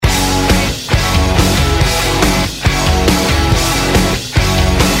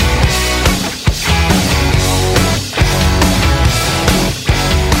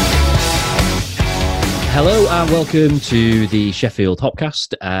Welcome to the Sheffield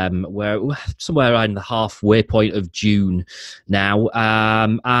Hopcast. We're somewhere around the halfway point of June now.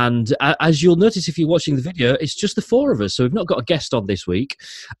 And as you'll notice if you're watching the video, it's just the four of us. So we've not got a guest on this week.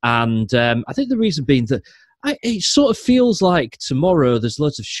 And I think the reason being that it sort of feels like tomorrow there's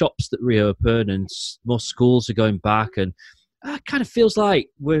loads of shops that reopen and most schools are going back. And it kind of feels like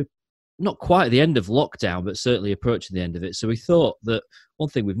we're not quite at the end of lockdown, but certainly approaching the end of it. So we thought that one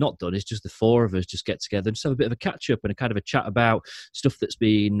thing we've not done is just the four of us just get together and just have a bit of a catch up and a kind of a chat about stuff that's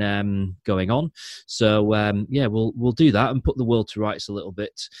been going on. So we'll do that and put the world to rights a little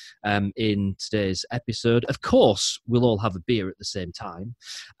bit in today's episode. Of course, we'll all have a beer at the same time.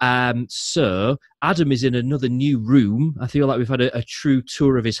 So Adam is in another new room. I feel like we've had a true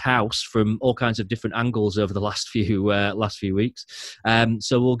tour of his house from all kinds of different angles over the last few weeks.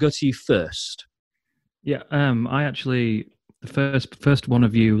 So we'll go to you first. Yeah, I actually, the first one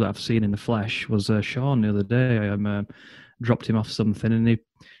of you that I've seen in the flesh was Sean the other day. I dropped him off something and he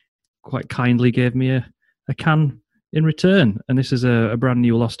quite kindly gave me a can in return. And this is a brand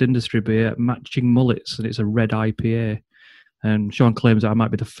new Lost Industry beer, Matching Mullets, and it's a red IPA. And Sean claims that I might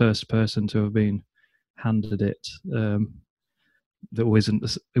be the first person to have been handed it. That wasn't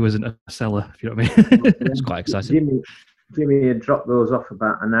a seller, if you know what I mean. It's quite exciting. Jimmy had dropped those off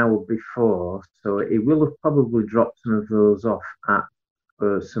about an hour before, so he will have probably dropped some of those off at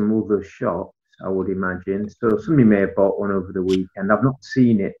some other shops, I would imagine. So somebody may have bought one over the weekend. I've not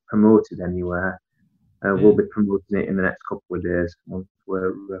seen it promoted anywhere. We'll be promoting it in the next couple of days once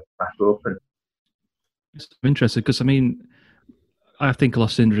we're back open. I'm interested because, I mean, I think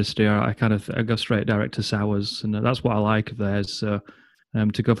Lost Industry, I go straight direct to sours, and that's what I like of theirs. So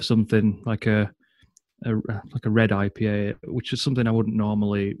to go for something like a red IPA, which is something I wouldn't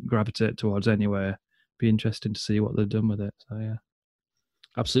normally gravitate towards anyway. Be interesting to see what they've done with it. So yeah,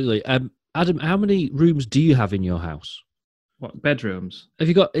 absolutely. Adam, how many rooms do you have in your house? What, bedrooms? Have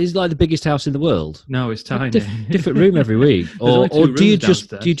you got? Is it like the biggest house in the world? No, it's tiny. Different room every week, or do you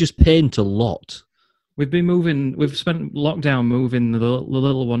just paint a lot? We've been moving. We've spent lockdown moving the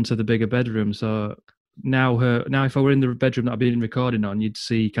little one to the bigger bedroom. So now if I were in the bedroom that I've been recording on, you'd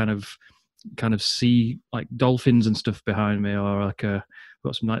see kind of see like dolphins and stuff behind me, or like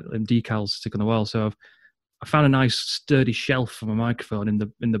got some like decals stick on the wall. So I found a nice sturdy shelf for my microphone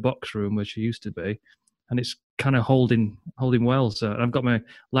in the box room where she used to be, and it's kind of holding well. So I've got my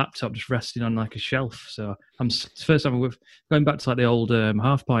laptop just resting on like a shelf. So it's the first time we're going back to like the old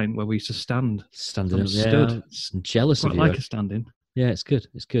half pint where we used to standing. Yeah, I'm jealous of you. Like a standing. Yeah, it's good.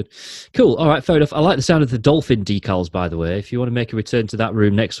 It's good. Cool. All right, fair enough. I like the sound of the dolphin decals, by the way. If you want to make a return to that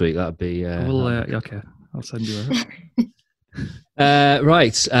room next week, that'd be... okay. I'll send you a...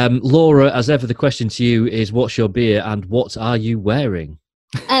 Right. Laura, as ever, the question to you is, what's your beer and what are you wearing?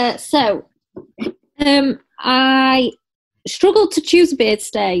 I struggled to choose a beer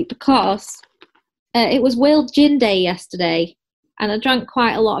today because it was World Gin Day yesterday and I drank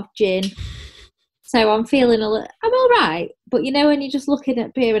quite a lot of gin. So I'm feeling I'm all right. But, you know, when you're just looking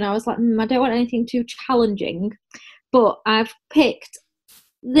at beer and I was like, I don't want anything too challenging. But I've picked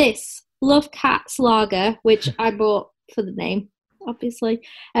this Love Cats Lager, which I bought for the name, obviously.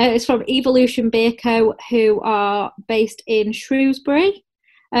 It's from Evolution Beer Co., who are based in Shrewsbury.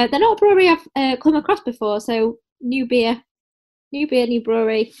 They're not a brewery I've come across before, so new beer, new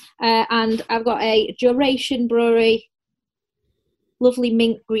brewery. And I've got a Duration Brewery lovely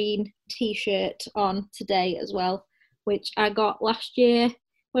mint green t-shirt on today as well, which I got last year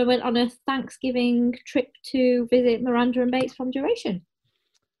when I went on a Thanksgiving trip to visit Miranda and Bates from Duration.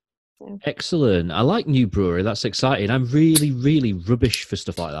 So. Excellent. I like new brewery. That's exciting. I'm really, really rubbish for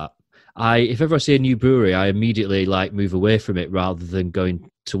stuff like that. If ever I see a new brewery, I immediately move away from it rather than going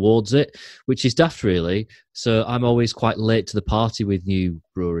towards it, which is daft really. So I'm always quite late to the party with new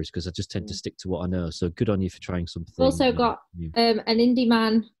breweries because I just tend to stick to what I know. So good on you for trying something. Also got an Indie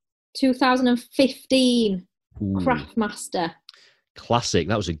Man 2015 Craftmaster. Classic.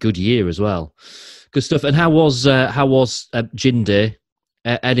 That was a good year as well. Good stuff. And how was Gin Day?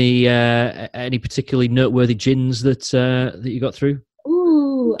 Any particularly noteworthy gins that you got through?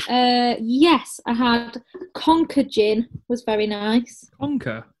 Yes, I had Conker Gin, was very nice.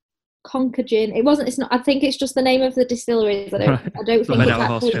 Conker Gin. It's not. I think it's just the name of the distilleries. I don't think it's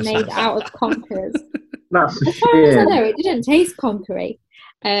actually made out of conkers. As far as I know, it didn't taste conkery.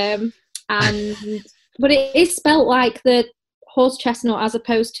 But it is spelt like the horse chestnut as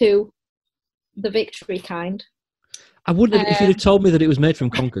opposed to the Victory kind. I wouldn't have, if you'd have told me that it was made from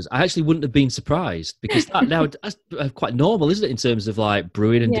conkers, I actually wouldn't have been surprised because that's quite normal, isn't it, in terms of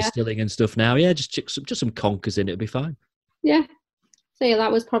brewing and distilling and stuff now? Yeah, just some conkers in it, it'll be fine. Yeah. So yeah,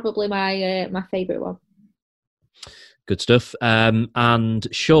 that was probably my favourite one. Good stuff. And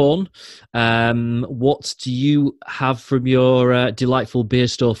Sean, what do you have from your delightful beer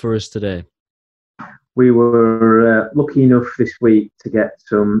store for us today? We were lucky enough this week to get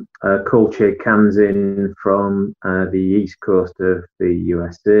some Colchade cans in from the east coast of the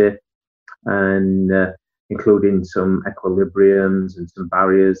USA, and including some Equilibriums and some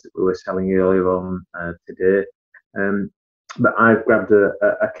Barriers that we were selling earlier on today. But I've grabbed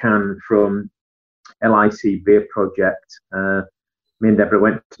a can from LIC Beer Project. Me and Deborah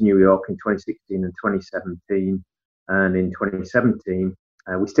went to New York in 2016 and 2017, and in 2017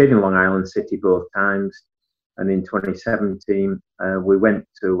 we stayed in Long Island City both times, and in 2017 we went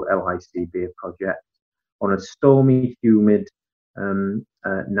to LIC Beer Project on a stormy, humid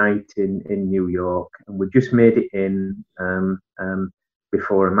night in New York, and we just made it in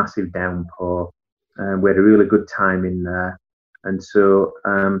before a massive downpour. We had a really good time in there, and so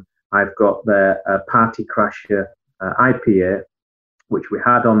I've got their Party Crasher IPA, which we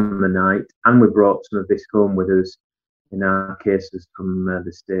had on the night, and we brought some of this home with us, in our cases from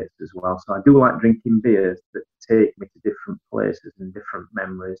the States as well. So I do like drinking beers that take me to different places and different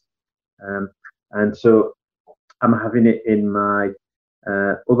memories. And so I'm having it in my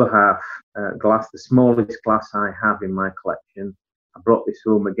other half glass, the smallest glass I have in my collection. I brought this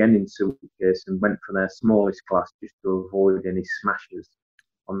home again in suitcase and went for their smallest glass just to avoid any smashes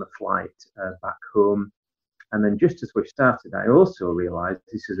on the flight back home. And then just as we started, I also realised,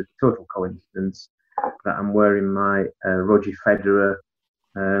 this is a total coincidence, that I'm wearing my Roger Federer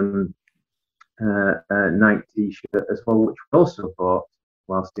Nike t-shirt as well, which we also bought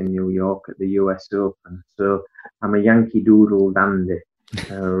whilst in New York at the US Open. So I'm a Yankee Doodle dandy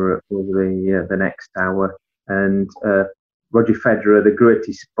over the next hour. And Roger Federer, the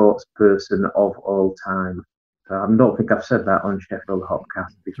greatest sports person of all time. I don't think I've said that on Sheffield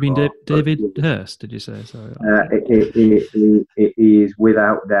Hopcast before. You mean David Hurst, did you say? Sorry. It is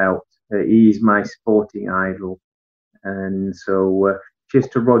without doubt. He is my sporting idol. And so cheers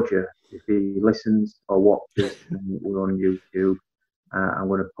to Roger. If he listens or watches, we're on YouTube. I'm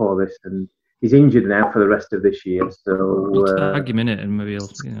going to pour this. And he's injured now for the rest of this year. So we'll tag him in it, and maybe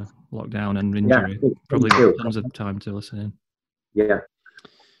he'll lock down and injury. Yeah, probably tons of time to listen in. Yeah.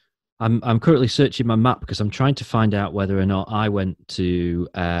 I'm currently searching my map because I'm trying to find out whether or not I went to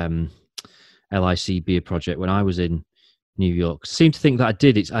LIC Beer Project when I was in New York. I seem to think that I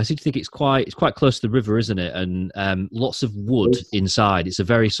did. I seem to think it's quite close to the river, isn't it? And lots of wood inside. It's a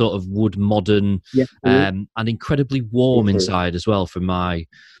very sort of wood modern, and incredibly warm inside as well, from my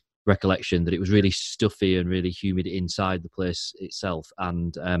recollection, that it was really stuffy and really humid inside the place itself.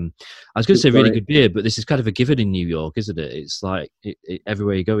 And I was going to say really good beer, but this is kind of a given in New York, isn't it? It's like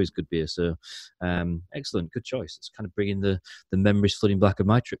everywhere you go is good beer. So excellent, good choice. It's kind of bringing the memories flooding back of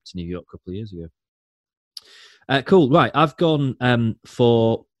my trip to New York a couple of years ago. Cool. Right, I've gone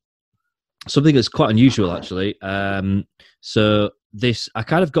for something that's quite unusual, actually. So I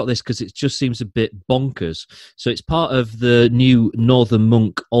kind of got this because it just seems a bit bonkers. So it's part of the new Northern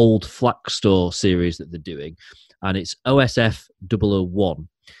Monk Old Flax Store series that they're doing, and it's OSF 001,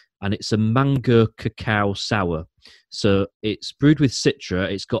 and it's a mango cacao sour. So it's brewed with Citra.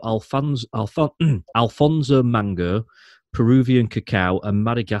 It's got Alfonso mango, Peruvian cacao, and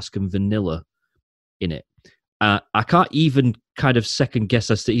Madagascar vanilla in it. I can't even kind of second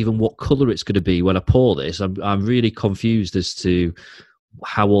guess as to even what colour it's going to be when I pour this. I'm really confused as to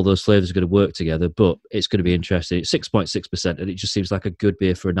how all those flavours are going to work together, but it's going to be interesting. It's 6.6%, and it just seems like a good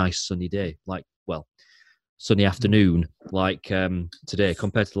beer for a nice sunny day, sunny afternoon, like today.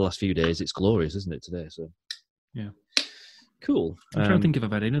 Compared to the last few days, it's glorious, isn't it, today? So, yeah, cool. I'm trying to think if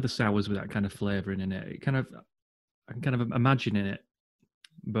I've had any other sours with that kind of flavouring in it. I can kind of imagine in it,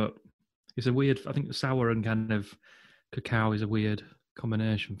 but it's a weird. I think the sour and kind of cacao is a weird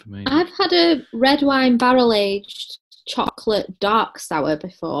combination for me. I've had a red wine barrel aged chocolate dark sour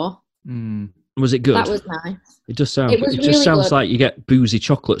before. Was it good? That was nice. It just sounds. It was just really sounds good. like you get boozy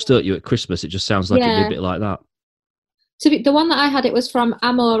chocolates, don't you, at Christmas? It just sounds like it'd be a bit like that. The one that I had, it was from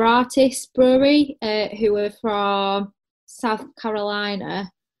Amor Artis Brewery, who were from South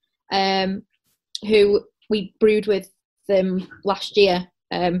Carolina, who we brewed with them last year,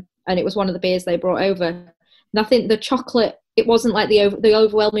 and it was one of the beers they brought over. And I think the chocolate, it wasn't like the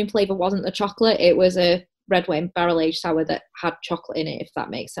overwhelming flavour wasn't the chocolate, it was a red wine barrel-aged sour that had chocolate in it, if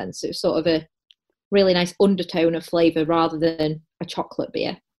that makes sense. It was sort of a really nice undertone of flavour rather than a chocolate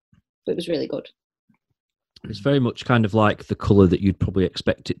beer. But it was really good. It's very much kind of like the colour that you'd probably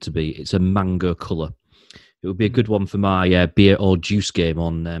expect it to be. It's a mango colour. It would be a good one for my beer or juice game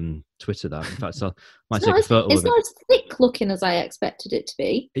on Twitter. That, in fact, I might take a photo It's of it. not as thick looking as I expected it to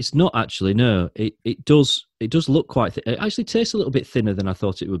be. It's not actually. No, it does look quite. It actually tastes a little bit thinner than I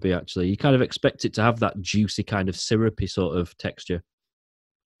thought it would be. Actually, you kind of expect it to have that juicy kind of syrupy sort of texture.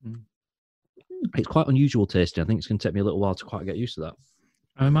 It's quite unusual tasting. I think it's going to take me a little while to quite get used to that.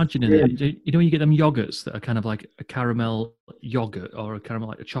 I'm imagining it. You know, you get them yogurts that are kind of like a caramel yogurt or a caramel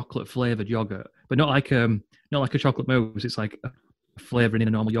like a chocolate flavored yogurt, but not like a chocolate mousse. It's like a flavoring in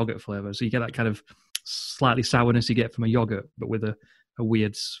a normal yogurt flavor. So you get that kind of slightly sourness you get from a yogurt, but with a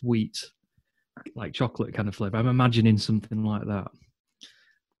weird sweet, like chocolate kind of flavor. I'm imagining something like that.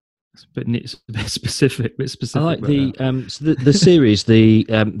 It's a bit specific. I like the so the series, the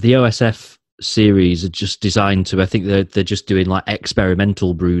OSF series are just designed to. I think they're just doing like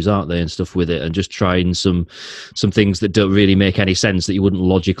experimental brews, aren't they, and stuff with it, and just trying some things that don't really make any sense that you wouldn't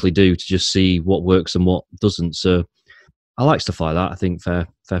logically do to just see what works and what doesn't. So I like stuff like that. I think fair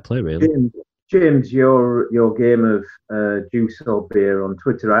play, really. James, your game of juice or beer on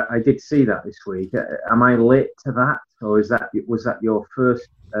Twitter, I did see that this week. Am I late to that, or was that your first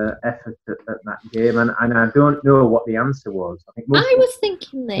effort at that game? And I don't know what the answer was. I was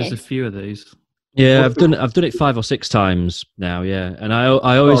thinking this. There's a few of these. Yeah, I've done it 5 or 6 times now. Yeah, and I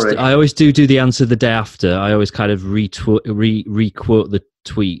always do the answer the day after. I always kind of requote the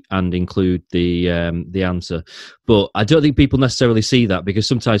tweet and include the answer, but I don't think people necessarily see that, because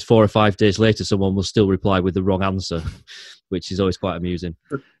sometimes 4 or 5 days later someone will still reply with the wrong answer, which is always quite amusing.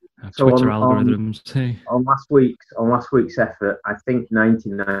 So Twitter algorithms. On last week's effort, I think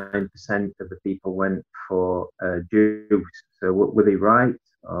 99% of the people went for juice. So were they right,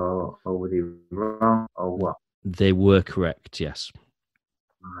 or were they wrong, or what? They were correct. Yes,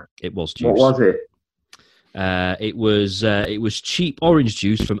 right. It was juice. What was it? It was cheap orange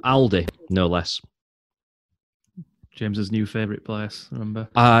juice from Aldi, no less. James's new favourite place, remember?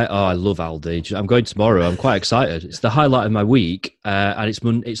 I love Aldi. I'm going tomorrow. I'm quite excited. It's the highlight of my week, and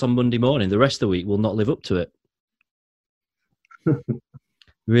it's on Monday morning. The rest of the week will not live up to it.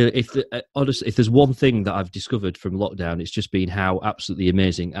 Really, honestly, if there's one thing that I've discovered from lockdown, it's just been how absolutely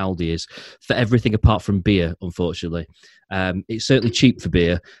amazing Aldi is for everything apart from beer, unfortunately. It's certainly cheap for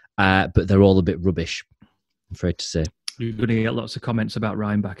beer, but they're all a bit rubbish, I'm afraid to say. You're going to get lots of comments about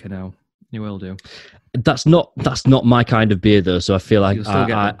Rhinebacker now. You will do. That's not my kind of beer, though. So I feel like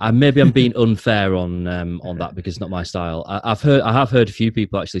maybe I'm being unfair on that, because it's not my style. I have heard a few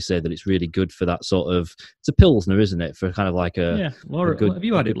people actually say that it's really good for that sort of. It's a pilsner, isn't it? For kind of like Laura, have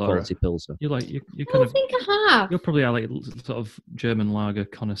you had it, Laura? Quality pilsner. You kind I of. think I have. You're probably like sort of German lager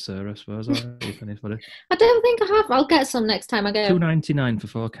connoisseur, I suppose. I don't think I have. I'll get some next time I go. $2.99 for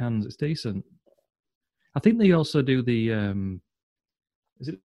 4 cans. It's decent. I think they also do the. Is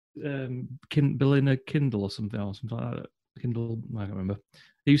it? Berliner Kindle or something like that. Kindle, I can't remember.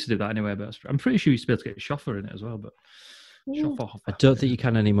 They used to do that anyway, but I'm pretty sure you used to be able to get Schoffer in it as well. But I don't think you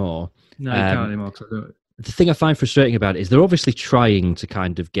can anymore. No, you can't anymore. The thing I find frustrating about it is they're obviously trying to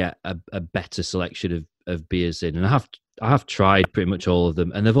kind of get a better selection of beers in, and I have tried pretty much all of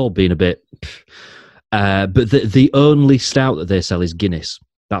them, and they've all been a bit. But the only stout that they sell is Guinness.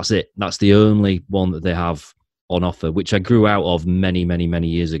 That's it. That's the only one that they have on offer, which I grew out of many, many, many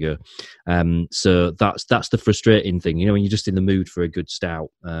years ago. So that's the frustrating thing, you know, when you're just in the mood for a good stout.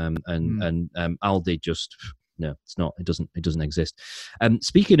 And Aldi just no, it's not. It doesn't exist.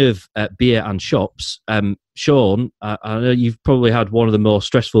 Speaking of beer and shops, Sean, I know you've probably had one of the more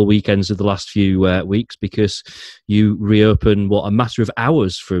stressful weekends of the last few weeks, because you reopen a matter of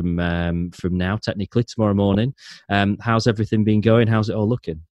hours from now, technically tomorrow morning. How's everything been going? How's it all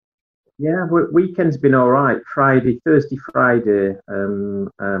looking? Yeah, weekend's been all right. Thursday, Friday,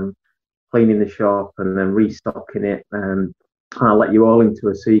 cleaning the shop and then restocking it. I'll let you all into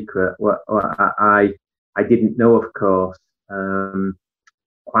a secret. What I didn't know, of course,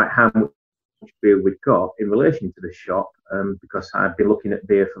 quite how much beer we'd got in relation to the shop, because I'd been looking at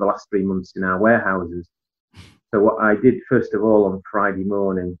beer for the last 3 months in our warehouses. So what I did first of all on Friday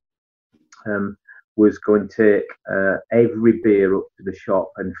morning was go and take every beer up to the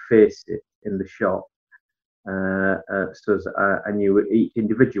shop and face it in the shop. So I knew each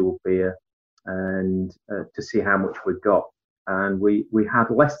individual beer and to see how much we got. And we had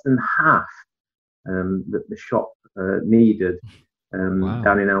less than half that the shop needed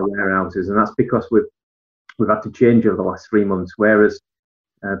down in our warehouses. And that's because we've had to change over the last 3 months, whereas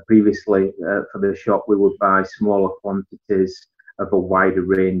previously for the shop we would buy smaller quantities of a wider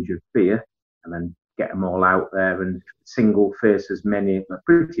range of beer and then get them all out there and single face as many,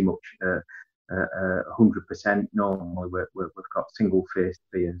 pretty much 100% normally we've got single faced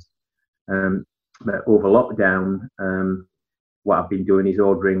beers. But over lockdown, what I've been doing is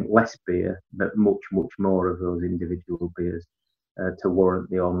ordering less beer, but much, much more of those individual beers to warrant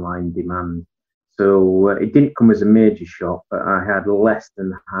the online demand. So it didn't come as a major shock, but I had less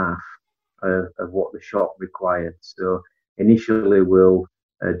than half of what the shop required. So initially we'll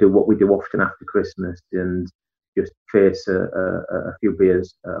do what we do often after Christmas and just face a few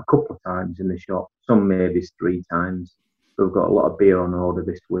beers a couple of times in the shop, some maybe 3 times. We've got a lot of beer on order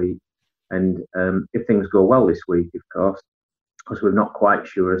this week. And if things go well this week, of course, because we're not quite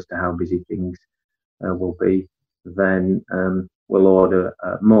sure as to how busy things will be, then we'll order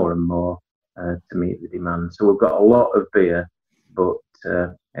more and more to meet the demand. So we've got a lot of beer, but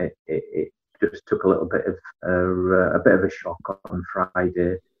it just took a little bit of a shock on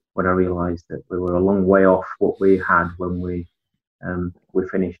Friday when I realised that we were a long way off what we had when we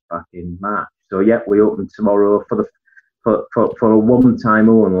finished back in March. So yeah, we open tomorrow for a one time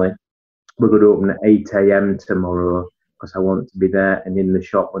only. We're going to open at 8 a.m. tomorrow because I want to be there and in the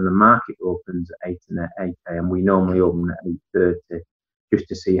shop when the market opens at 8 a.m. We normally open at 8:30 just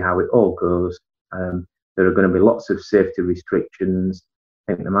to see how it all goes. There are going to be lots of safety restrictions.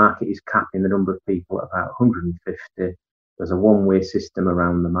 I think the market is capping the number of people at about 150. There's a one-way system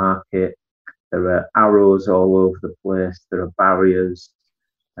around the market. There are arrows all over the place. There are barriers.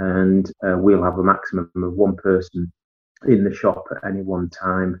 And we'll have a maximum of 1 person in the shop at any one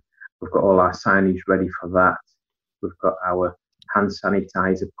time. We've got all our signage ready for that. We've got our hand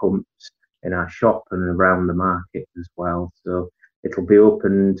sanitizer pumps in our shop and around the market as well. So it'll be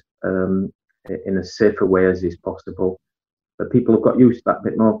opened in as safe a way as is possible. But people have got used to that a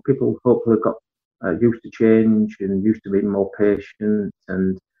bit more. People hopefully have got used to change and used to being more patient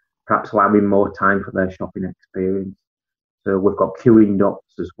and perhaps allowing more time for their shopping experience. So we've got queuing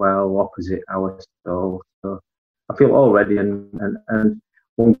docks as well opposite our stall. So I feel all ready. And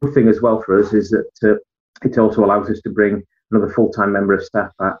one good thing as well for us is that it also allows us to bring another full-time member of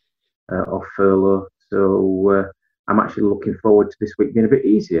staff back off furlough. So I'm actually looking forward to this week being a bit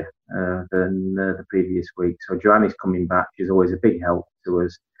easier than the previous week. So Joanne's coming back. She's always a big help to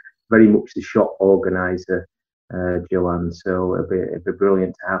us. Very much the shop organiser, Joanne. So it'd be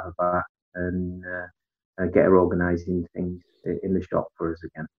brilliant to have her back and get her organising things in the shop for us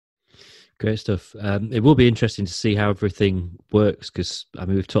again. Great stuff. It will be interesting to see how everything works because I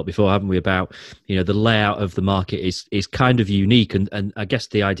mean we've talked before, haven't we, about the layout of the market is kind of unique, and I guess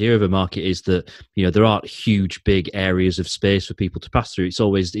the idea of a market is that there aren't huge big areas of space for people to pass through.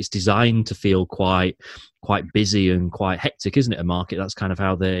 It's designed to feel quite busy and quite hectic, isn't it? A market, that's kind of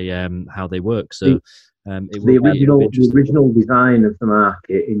how they work. So the original design of the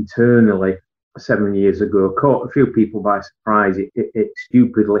market internally 7 years ago caught a few people by surprise. It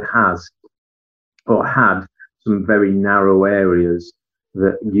stupidly had some very narrow areas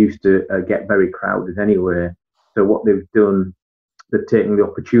that used to get very crowded anyway. So what they've done, they've taken the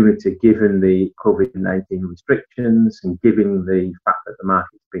opportunity, given the COVID-19 restrictions and given the fact that the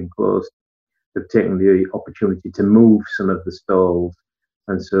market's been closed, they've taken the opportunity to move some of the stalls.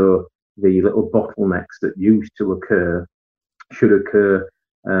 And so the little bottlenecks that used to occur should occur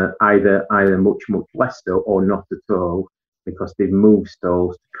either much, much less so or not at all, because they've moved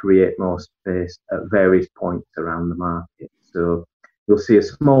stalls to create more space at various points around the market. So you'll see a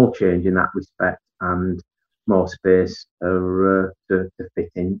small change in that respect and more space to fit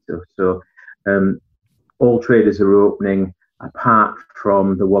into. So all traders are opening, apart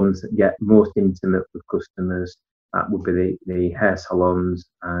from the ones that get most intimate with customers. That would be the hair salons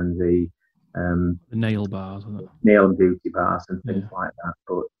and the nail bars, nail and beauty bars and things like that.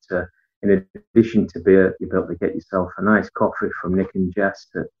 But in addition to beer, you'll be able to get yourself a nice coffee from Nick and Jess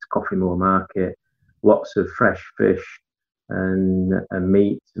at Coffeemore Market, lots of fresh fish and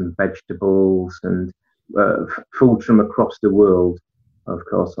meat and vegetables and foods from across the world, of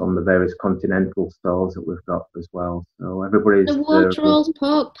course, on the various continental stalls that we've got as well. So everybody's the Wateralls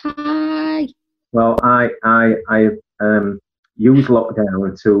pork pie. Well, I used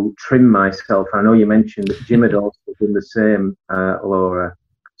lockdown to trim myself. I know you mentioned that Jim had also done the same, Laura.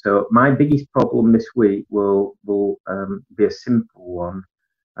 So my biggest problem this week will be a simple one,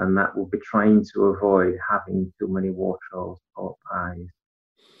 and that will be trying to avoid having too many Wateralls pork pies.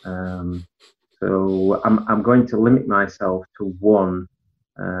 So I'm going to limit myself to 1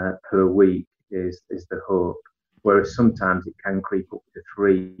 per week is the hope. Whereas sometimes it can creep up to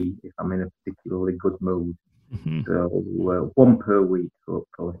 3 if I'm in a particularly good mood. Mm-hmm. So 1 per week,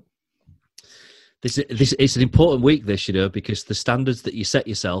 hopefully. This it's an important week, because the standards that you set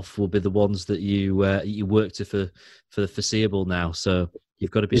yourself will be the ones that you work to for the foreseeable now. So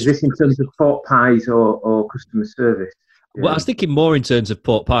you've got to be. Is this in terms of pork pies or customer service? Well, I was thinking more in terms of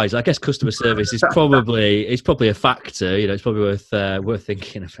pork pies. I guess customer service is probably a factor. It's probably worth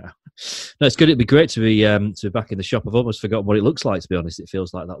thinking about. No, it's good. It'd be great to be back in the shop. I've almost forgotten what it looks like. To be honest, it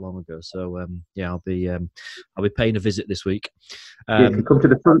feels like that long ago. So I'll be paying a visit this week. You can come to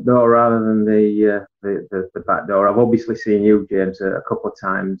the front door rather than the back door. I've obviously seen you, James, a couple of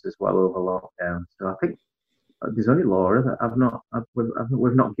times as well over lockdown. So I think there's only Laura that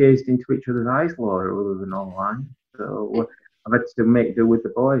we've not gazed into each other's eyes, Laura, other than online. So I've had to make do with the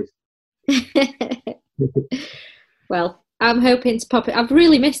boys. Well, I'm hoping to pop it. I've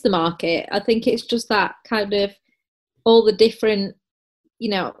really missed the market. I think it's just that kind of all the different,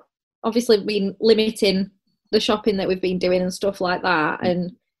 obviously been limiting the shopping that we've been doing and stuff like that.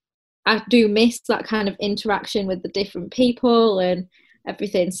 And I do miss that kind of interaction with the different people and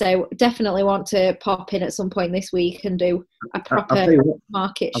everything. So definitely want to pop in at some point this week and do a proper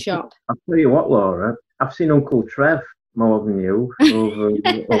market shop. I'll tell you what, Laura, I've seen Uncle Trev more than you.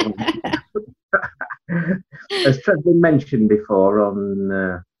 Has Trev been mentioned before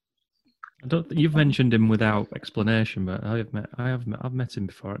on? I don't think you've mentioned him without explanation, but I've met him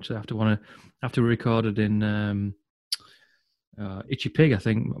before actually. After we recorded in Itchy Pig, I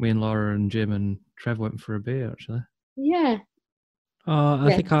think me and Laura and Jim and Trev went for a beer actually. Yeah.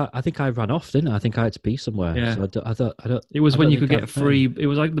 I think I ran off, didn't I? I think I had to pee somewhere. Yeah. So I thought. It was when you could get free. It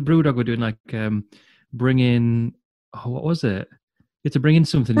was like the Brewdog were doing, like bring in. Oh, what was it? You had to bring in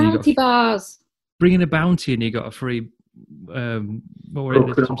something. Bounty bars. Bring in a bounty, and you got a free. What were it?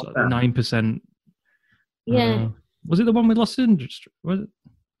 9%. Yeah. Was it the one with Lost Industry? Was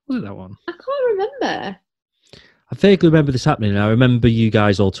it that one? I can't remember. I vaguely remember this happening. I remember you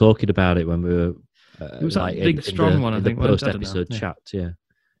guys all talking about it when we were. It was that big, strong one, I think. The post-episode chat, yeah.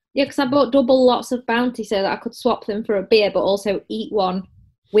 Yeah, because I bought double lots of Bounty so that I could swap them for a beer, but also eat one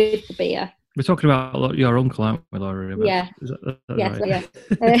with the beer. We're talking about your uncle, aren't we, Laura? Yeah. Yes, right?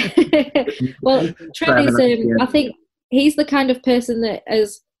 Yeah. Well, Trev is, I think he's the kind of person that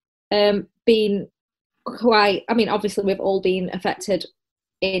has been quite, I mean, obviously we've all been affected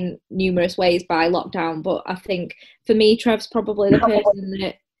in numerous ways by lockdown, but I think for me, Trev's probably the person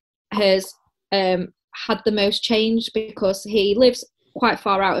that has had the most change because he lives quite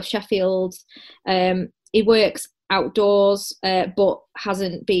far out of Sheffield. He works outdoors, but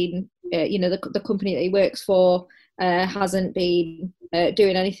hasn't been, the company that he works for hasn't been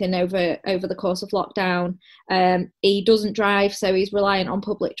doing anything over the course of lockdown. He doesn't drive, so he's reliant on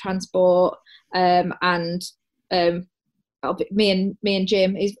public transport. And me and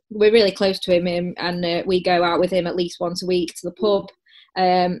Jim, we're really close to him, and we go out with him at least once a week to the pub.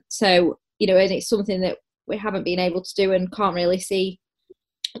 So, and it's something that we haven't been able to do and can't really see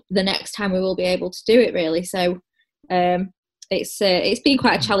the next time we will be able to do it, really. So it's been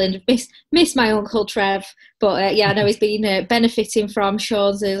quite a challenge. Miss my Uncle Trev, but I know he's been benefiting from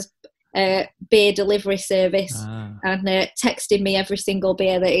Sean's beer delivery service and texting me every single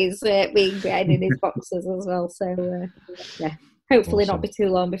beer that he's been getting in his boxes as well. So hopefully awesome. Not be too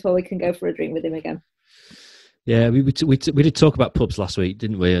long before we can go for a drink with him again. Yeah, we did talk about pubs last week,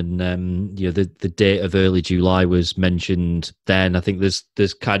 didn't we? And the date of early July was mentioned then. I think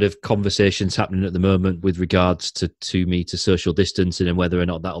there's kind of conversations happening at the moment with regards to 2 meter social distancing and whether or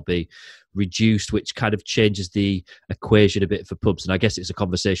not that'll be reduced, which kind of changes the equation a bit for pubs. And I guess it's a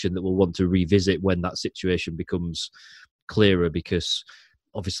conversation that we'll want to revisit when that situation becomes clearer, because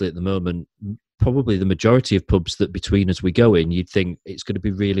obviously at the moment, probably the majority of pubs that between us we go in, you'd think it's going to be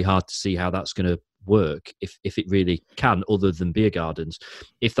really hard to see how that's going to work if it really can, other than beer gardens.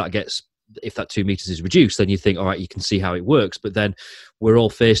 If that 2 meters is reduced, then you think, all right, you can see how it works. But then we're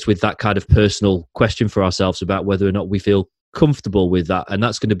all faced with that kind of personal question for ourselves about whether or not we feel comfortable with that. And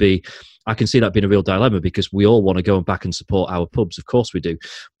that's going to be, I can see that being a real dilemma, because we all want to go back and support our pubs. Of course we do.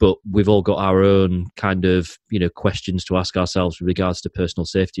 But we've all got our own kind of, questions to ask ourselves with regards to personal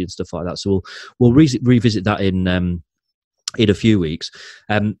safety and stuff like that. So we'll revisit that in a few weeks.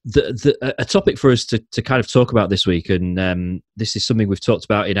 A topic for us to kind of talk about this week, and this is something we've talked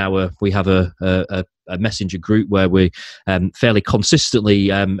about we have a messenger group where we fairly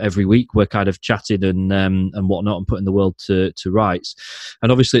consistently every week we're kind of chatting and whatnot and putting the world to rights.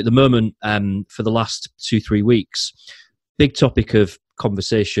 And obviously at the moment, for the last 2-3 weeks, big topic of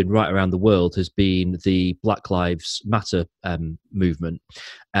conversation right around the world has been the Black Lives Matter movement,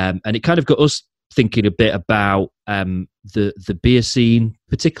 and it kind of got us thinking a bit about the beer scene,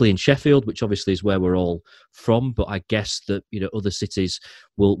 particularly in Sheffield, which obviously is where we're all from, but I guess that other cities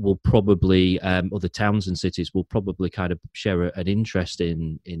will probably other towns and cities will probably kind of share an interest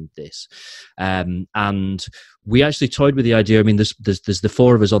in this, and we actually toyed with the idea. I mean, there's the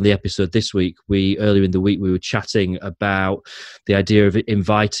four of us on the episode this week. Earlier in the week we were chatting about the idea of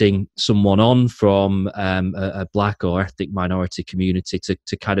inviting someone on from a black or ethnic minority community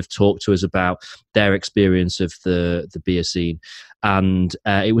to kind of talk to us about their experience of the beer scene. And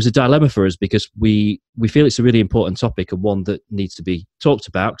it was a dilemma for us because we feel it's a really important topic and one that needs to be talked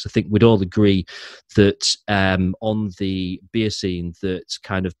about, because I think we'd all agree that on the beer scene that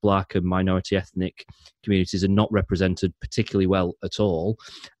kind of black and minority ethnic communities are not represented particularly well at all,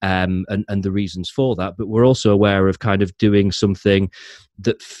 and the reasons for that. But we're also aware of kind of doing something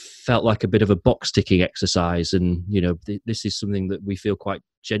that felt like a bit of a box ticking exercise, and this is something that we feel quite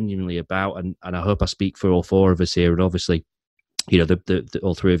genuinely about, and I hope I speak for all four of us here, and obviously the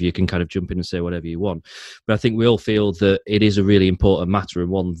all three of you can kind of jump in and say whatever you want, but I think we all feel that it is a really important matter, and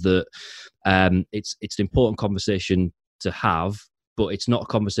one that it's an important conversation to have, but it's not a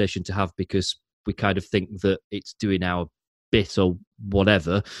conversation to have because we kind of think that it's doing our bit or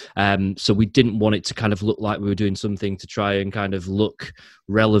whatever. So we didn't want it to kind of look like we were doing something to try and kind of look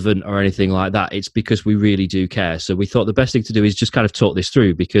relevant or anything like that. It's because we really do care. So we thought the best thing to do is just kind of talk this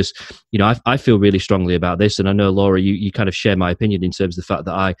through, because I feel really strongly about this, and I know, Laura, you kind of share my opinion in terms of the fact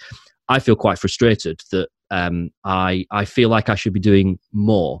that I feel quite frustrated that I feel like I should be doing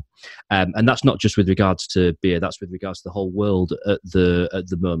more, and that's not just with regards to beer. That's with regards to the whole world at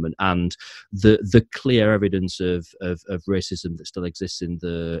the moment, and the clear evidence of racism that still exists in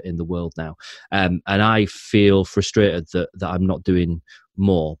the world now. And I feel frustrated that I'm not doing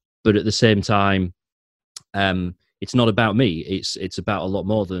more. But at the same time, it's not about me. It's about a lot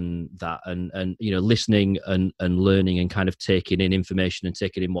more than that. And listening and learning and kind of taking in information and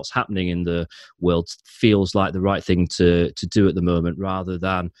taking in what's happening in the world feels like the right thing to do at the moment, rather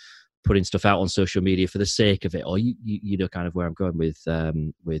than putting stuff out on social media for the sake of it, or you know kind of where I'm going with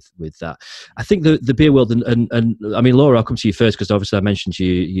that. I think the beer world and I mean, Laura, I'll come to you first because obviously I mentioned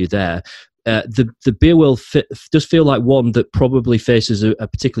you there. The beer world does feel like one that probably faces a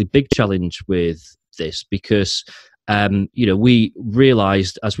particularly big challenge with this, because we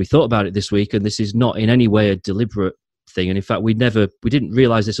realized as we thought about it this week, and this is not in any way a deliberate thing, and in fact we didn't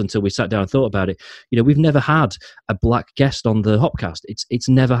realize this until we sat down and thought about it. We've never had a black guest on the Hopcast. It's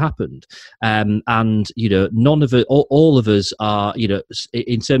never happened, and none of it, all of us are,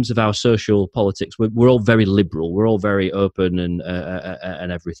 in terms of our social politics, we're all very liberal, we're all very open and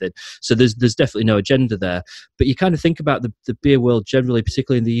everything, so there's definitely no agenda there. But you kind of think about the beer world generally,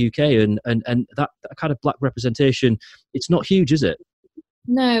 particularly in the UK, and that kind of black representation, it's not huge, is it?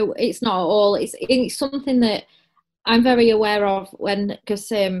 No, it's not at all. It's something that I'm very aware of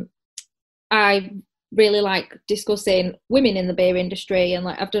because I really like discussing women in the beer industry, and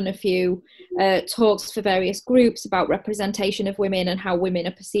I've done a few talks for various groups about representation of women and how women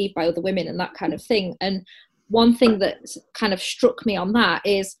are perceived by other women and that kind of thing. And one thing that kind of struck me on that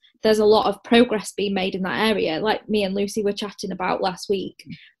is there's a lot of progress being made in that area. Like me and Lucy were chatting about last week.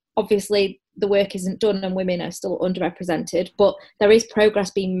 Obviously, the work isn't done and women are still underrepresented, but there is progress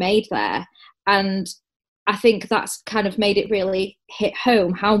being made there. And I think that's kind of made it really hit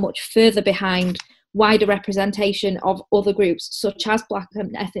home how much further behind wider representation of other groups, such as black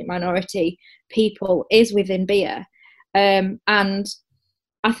and ethnic minority people, is within beer. And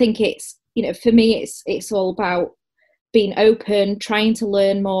I think it's, for me, it's all about being open, trying to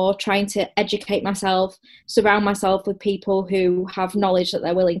learn more, trying to educate myself, surround myself with people who have knowledge that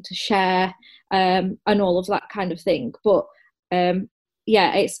they're willing to share, and all of that kind of thing. But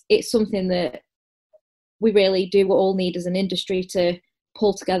it's something that we really do all need as an industry to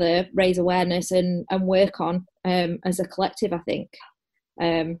pull together, raise awareness and work on as a collective, I think.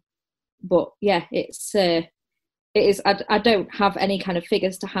 But yeah, it is. I don't have any kind of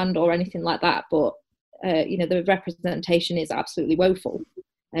figures to hand or anything like that, but the representation is absolutely woeful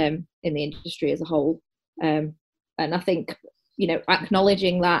in the industry as a whole. And I think,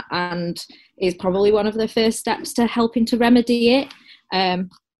 acknowledging that and is probably one of the first steps to helping to remedy it.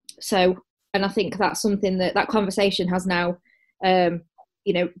 And I think that's something that conversation has now,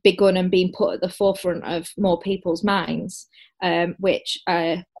 begun and been put at the forefront of more people's minds, which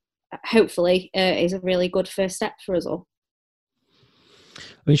hopefully is a really good first step for us all.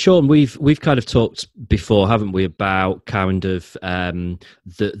 I mean, Sean, we've kind of talked before, haven't we, about kind of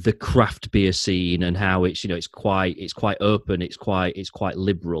the craft beer scene and how it's it's quite open, it's quite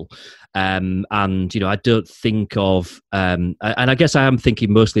liberal, and I don't think of and I guess I am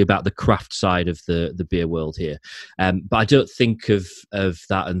thinking mostly about the craft side of the beer world here, but I don't think of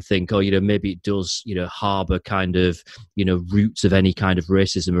that and think maybe it does harbour kind of roots of any kind of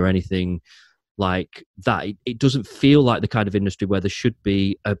racism or anything like that. It doesn't feel like the kind of industry where there should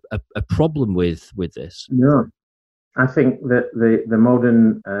be a problem with this. No, I think that the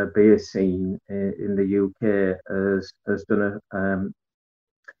modern beer scene in the UK has done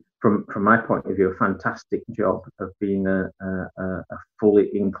from my point of view, a fantastic job of being a fully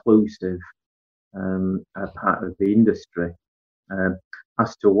inclusive part of the industry.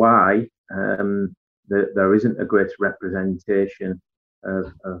 As to why there isn't a greater representation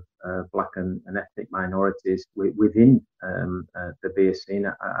of black and ethnic minorities within the beer scene,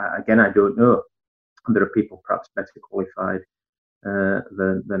 I don't know. There are people perhaps better qualified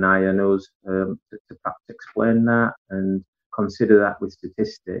than I and us to perhaps explain that and consider that with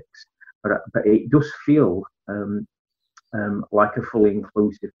statistics. But it does feel like a fully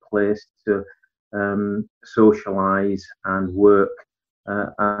inclusive place to socialise and work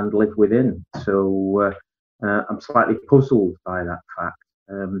and live within. So I'm slightly puzzled by that fact.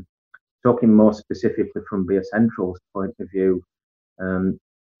 Talking more specifically from Beer Central's point of view,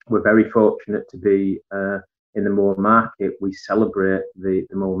 we're very fortunate to be in the Moor Market. We celebrate the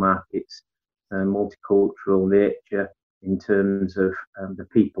Moor Market's multicultural nature in terms of the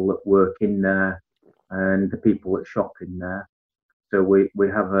people that work in there and the people that shop in there. So we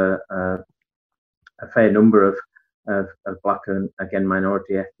have a fair number of black and, again,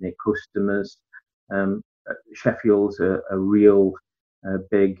 minority ethnic customers. Sheffield's a real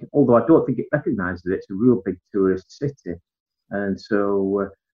big, although I don't think it recognises it, it's a real big tourist city. And so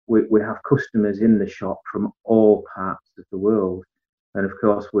we have customers in the shop from all parts of the world. And of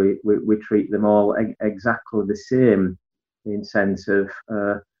course, we treat them all exactly the same in sense of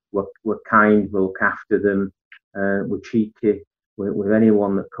we're kind, we look after them, we're cheeky with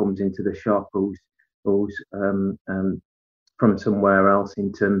anyone that comes into the shop who's from somewhere else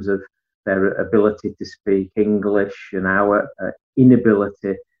in terms of their ability to speak English and our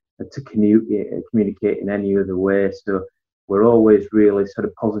inability to communicate in any other way. So we're always really sort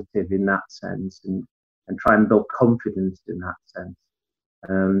of positive in that sense and try and build confidence in that sense.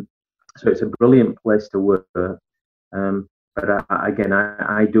 So it's a brilliant place to work. But again,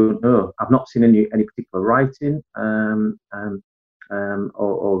 I don't know. I've not seen any particular writing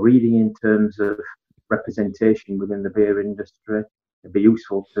or reading in terms of representation within the beer industry. It'd be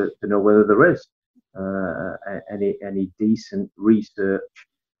useful to know whether there is any decent research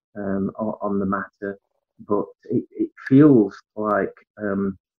on the matter. But it feels like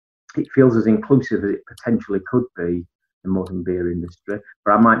it feels as inclusive as it potentially could be the modern beer industry.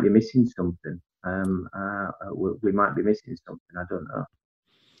 But I might be missing something. We might be missing something. I don't know.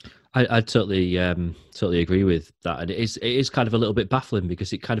 I totally agree with that, and it is kind of a little bit baffling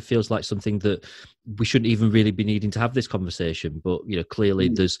because it kind of feels like something that we shouldn't even really be needing to have this conversation. But clearly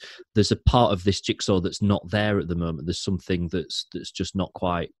there's a part of this jigsaw that's not there at the moment. There's something that's just not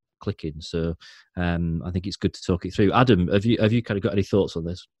quite clicking. So I think it's good to talk it through. Adam, have you kind of got any thoughts on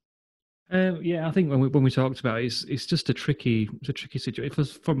this? Yeah, I think when we talked about it, it's just a tricky situation. If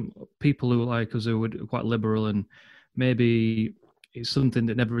it's from people who like us who are quite liberal, and maybe it's something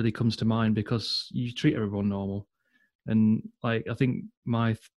that never really comes to mind because you treat everyone normal. And like I think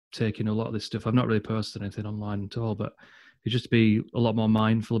my take in a lot of this stuff, I've not really posted anything online at all, but it's just to be a lot more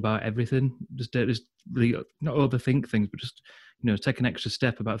mindful about everything. Just really not overthink things, but just take an extra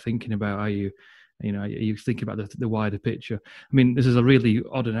step about thinking about how you think about the wider picture. I mean, this is a really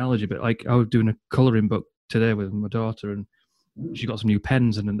odd analogy, but like I was doing a colouring book today with my daughter, and she got some new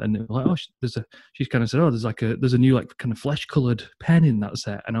pens, and like, she kind of said, there's a new like kind of flesh coloured pen in that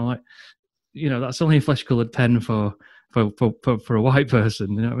set, and I'm like, that's only a flesh coloured pen for a white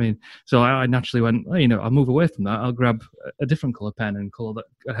person, you know what I mean? So I naturally went, I'll move away from that. I'll grab a different colour pen and colour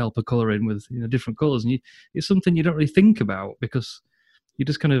that help her colour in with different colours, and it's something you don't really think about because you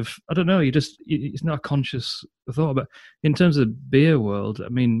just kind of, I don't know, it's not a conscious thought. But in terms of the beer world, I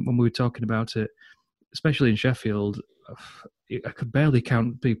mean, when we were talking about it, especially in Sheffield, I could barely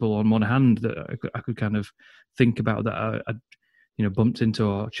count people on one hand that I could kind of think about that I bumped into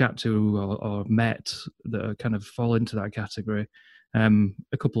or chat to or met that kind of fall into that category. A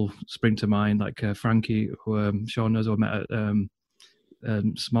couple spring to mind, like Frankie, who Sean knows, I met at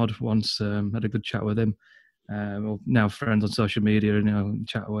Smod once, had a good chat with him. Now friends on social media and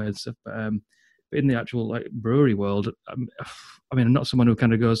chat away and stuff. But in the actual like brewery world, I mean, I'm not someone who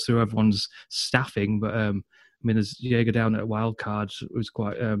kind of goes through everyone's staffing, but I mean, there's Jaeger down at Wildcard, who's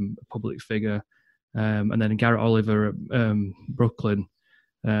quite a public figure, and then Garrett Oliver at Brooklyn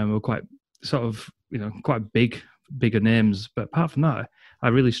were quite sort of, quite bigger names. But apart from that, I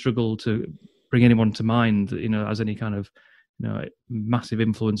really struggle to bring anyone to mind, as any kind of, massive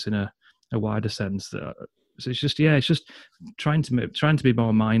influence in a wider sense. So it's just trying to be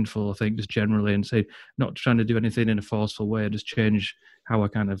more mindful, I think, just generally, and say not trying to do anything in a forceful way, just change how I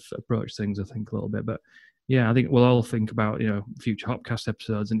kind of approach things, I think, a little bit. But yeah, I think we'll all think about, future Hopcast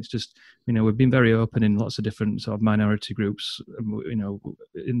episodes, and it's just, we've been very open in lots of different sort of minority groups, in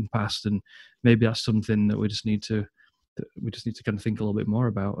the past, and maybe that's something that we just need to kind of think a little bit more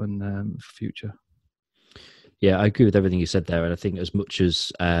about and for future. Yeah, I agree with everything you said there. And I think as much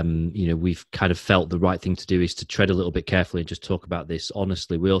as, we've kind of felt the right thing to do is to tread a little bit carefully and just talk about this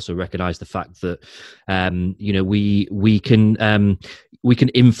honestly, we also recognise the fact that, we can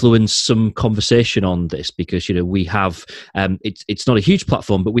influence some conversation on this because, we have, it's not a huge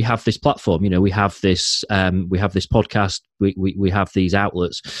platform, but we have this platform, we have this podcast, we have these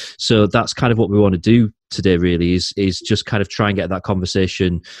outlets. So that's kind of what we want to do today, really, is just kind of try and get that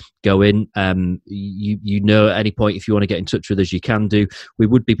conversation going. At any point, if you want to get in touch with us, you can do. We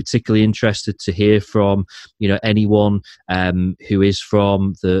would be particularly interested to hear from, anyone who is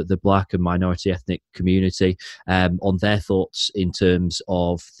from the Black and minority ethnic community on their thoughts in terms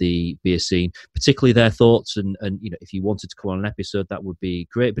of the beer scene, particularly their thoughts. And if you wanted to come on an episode, that would be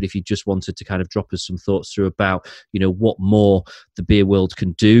great. But if you just wanted to kind of drop us some thoughts through about, what more the beer world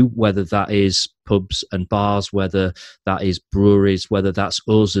can do, whether that is pubs and bars, whether that is breweries, whether that's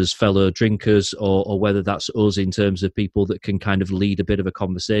us as fellow drinkers, or whether that's us in terms of people that can kind of lead a bit of a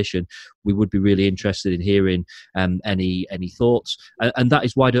conversation, we would be really interested in hearing any thoughts, and that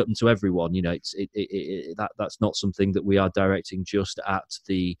is wide open to everyone. That's not something that we are directing just at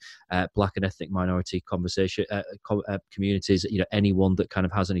the Black and ethnic minority conversation communities. Anyone that kind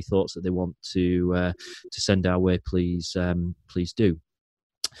of has any thoughts that they want to send our way, please do.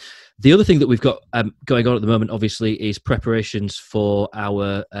 The other thing that we've got going on at the moment, obviously, is preparations for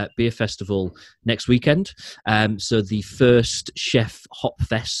our beer festival next weekend. So the first Chef Hop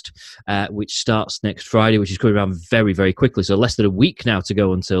Fest, which starts next Friday, which is coming around very, very quickly. So less than a week now to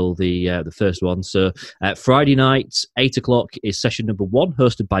go until the first one. So Friday night, 8:00 is session number 1,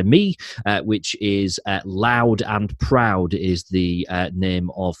 hosted by me, which is Loud and Proud is the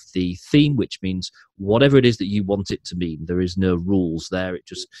name of the theme, which means whatever it is that you want it to mean. There is no rules there. It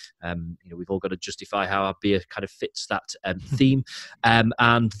just, we've all got to justify how our beer kind of fits that theme.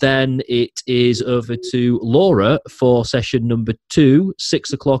 And then it is over to Laura for session number 2,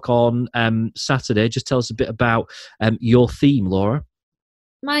 6:00 on Saturday. Just tell us a bit about your theme, Laura.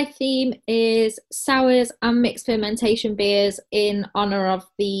 My theme is sours and mixed fermentation beers, in honour of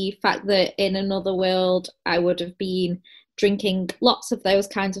the fact that in another world I would have been drinking lots of those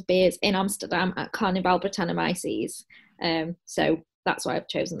kinds of beers in Amsterdam at Carnival Brettanomyces. So that's why I've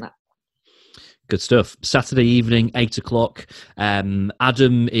chosen that. Good stuff. Saturday evening, 8:00.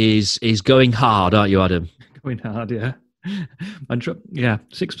 Adam is going hard, aren't you, Adam? Going hard, yeah. Yeah,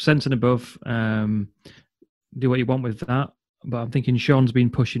 6% and above. Do what you want with that. But I'm thinking Sean's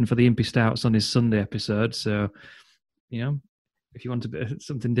been pushing for the Impy Stouts on his Sunday episode. So, if you want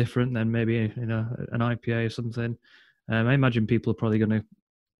something different, then maybe an IPA or something. I imagine people are probably going to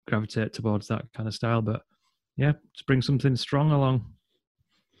gravitate towards that kind of style. But yeah, just bring something strong along.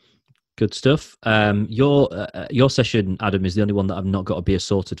 Good stuff. Your session, Adam, is the only one that I've not got a beer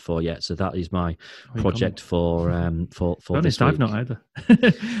sorted for yet. So that is my project for honest, this week. I've not either.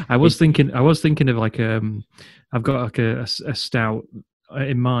 I was thinking of like I've got like a stout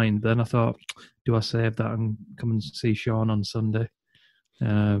in mind. Then I thought, do I save that and come and see Sean on Sunday?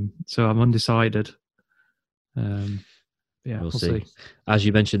 So I'm undecided. Yeah, we'll see. As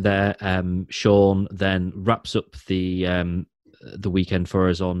you mentioned there, Sean then wraps up the weekend for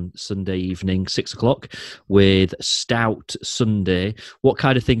us on Sunday evening, 6:00, with Stout Sunday. What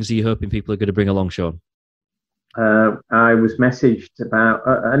kind of things are you hoping people are going to bring along, Sean? I was messaged about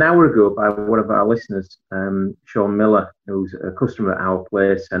an hour ago by one of our listeners, Sean Miller, who's a customer at our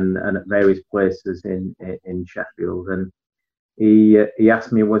place and at various places in Sheffield, and he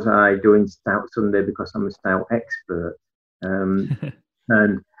asked me, was I doing Stout Sunday because I'm a stout expert?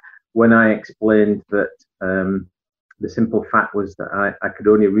 And when I explained that the simple fact was that I could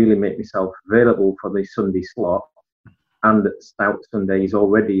only really make myself available for the Sunday slot, and that Stout Sunday is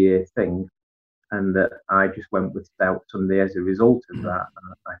already a thing, and that I just went with Stout Sunday as a result of that.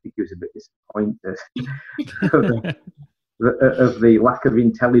 I think he was a bit disappointed of the lack of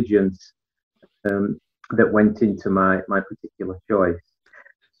intelligence that went into my particular choice.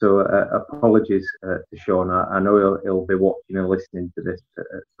 So apologies to Sean. I know he'll be watching and listening to this at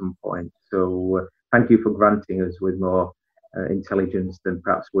some point. So thank you for granting us with more intelligence than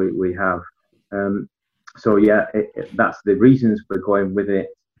perhaps we have. So yeah, that's the reasons we're going with it.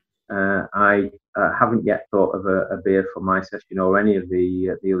 I haven't yet thought of a beer for my session or any of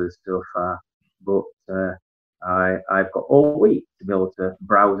the others so far, but I've got all week to be able to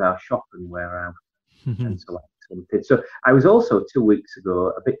browse our shop and warehouse and select something. So I was also 2 weeks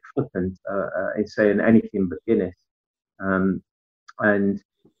ago a bit flippant in saying anything but Guinness. And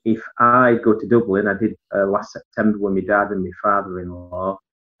if I go to Dublin, I did last September with my dad and my father-in-law.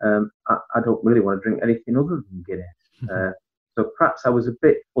 I don't really want to drink anything other than Guinness. So perhaps I was a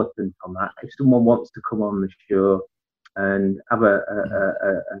bit flippant on that. If someone wants to come on the show and have a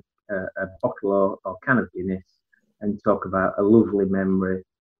bottle or can of Guinness and talk about a lovely memory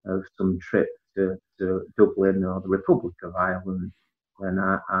of some trip to Dublin or the Republic of Ireland, then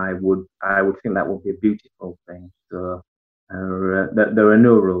I would think that would be a beautiful thing. So there are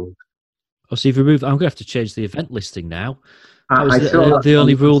no rules. Oh, so you've removed. I'm going to have to change the event listing now. That was the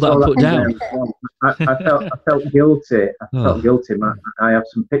only rule that I put down. I felt guilty. Guilty. I have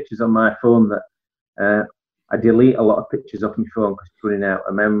some pictures on my phone that I delete a lot of pictures off my phone because it's running out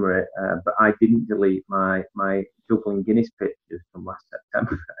of memory. But I didn't delete my Dublin Guinness pictures from last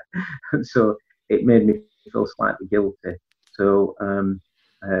September, so it made me feel slightly guilty. So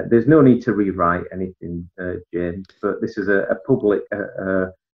there's no need to rewrite anything, James. But this is a public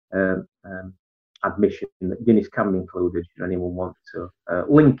admission that Guinness can be included should anyone want to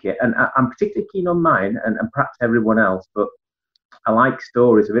link it. And I'm particularly keen on mine and perhaps everyone else, but I like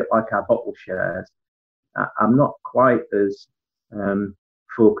stories, a bit like our bottle shares. I'm not quite as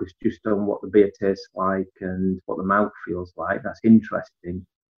focused just on what the beer tastes like and what the mouth feels like. That's interesting.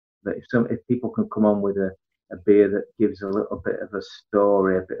 But if people can come on with a beer that gives a little bit of a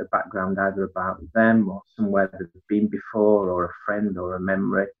story, a bit of background either about them or somewhere that they've been before or a friend or a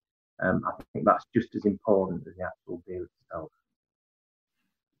memory, I think that's just as important as the actual beer itself.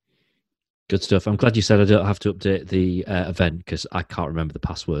 Good stuff. I'm glad you said I don't have to update the event because I can't remember the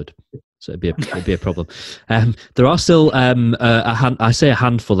password, so it'd be a problem. There are still I say a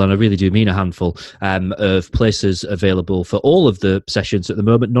handful, and I really do mean a handful of places available for all of the sessions at the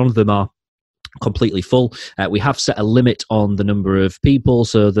moment. None of them are completely full. We have set a limit on the number of people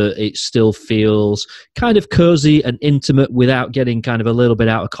so that it still feels kind of cozy and intimate without getting kind of a little bit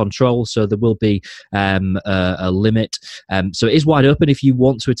out of control. So there will be a limit. So it is wide open. If you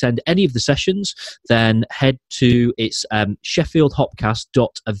want to attend any of the sessions, then head to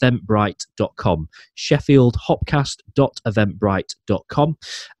sheffieldhopcast.eventbrite.com, sheffieldhopcast.eventbrite.com,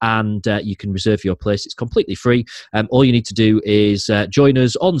 and you can reserve your place. It's completely free. All you need to do is join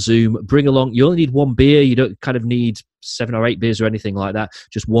us on Zoom, bring along. You only need one beer. You don't kind of need 7 or 8 beers or anything like that.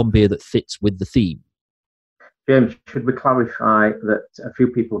 Just one beer that fits with the theme. James, should we clarify that a few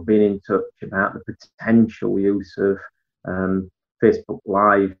people have been in touch about the potential use of Facebook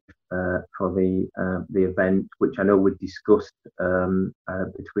Live for the event, which I know we discussed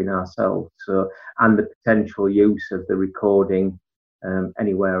between ourselves. So, and the potential use of the recording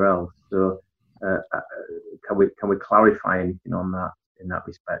anywhere else. So, can we clarify anything on that? In that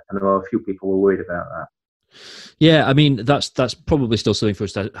respect, I know a few people were worried about that. Yeah, I mean that's probably still something for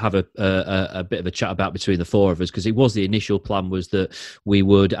us to have a bit of a chat about between the four of us, because it was the initial plan was that we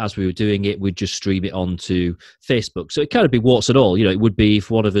would, as we were doing it, we'd just stream it onto Facebook. So it kind of be warts and all. You know, it would be if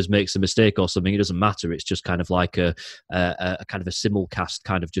one of us makes a mistake or something, it doesn't matter. It's just kind of like a kind of a simulcast,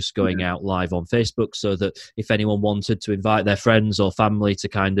 kind of just going out live on Facebook, so that if anyone wanted to invite their friends or family to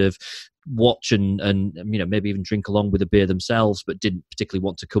kind of watch and you know, maybe even drink along with a beer themselves, but didn't particularly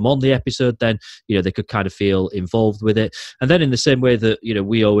want to come on the episode, then, you know, they could kind of feel involved with it. And then in the same way that, you know,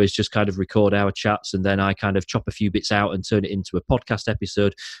 we always just kind of record our chats and then I kind of chop a few bits out and turn it into a podcast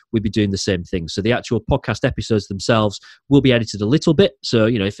episode, we'd be doing the same thing. So the actual podcast episodes themselves will be edited a little bit. So,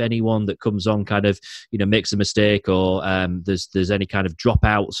 you know, if anyone that comes on kind of, you know, makes a mistake or there's any kind of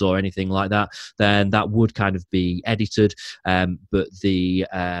dropouts or anything like that, then that would kind of be edited. But the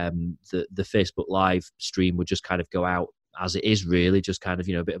Facebook Live stream would just kind of go out as it is, really, just kind of,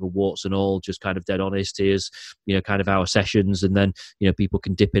 you know, a bit of a warts and all, just kind of dead honest. Here's, you know, kind of our sessions, and then, you know, people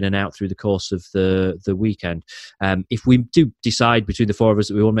can dip in and out through the course of the weekend. If we do decide between the four of us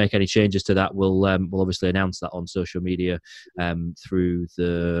that we want to make any changes to that, we'll obviously announce that on social media through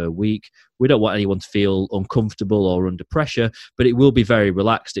the week. we don't want anyone to feel uncomfortable or under pressure, but it will be very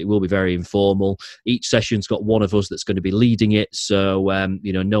relaxed. It will be very informal. Each session's got one of us that's going to be leading it. So,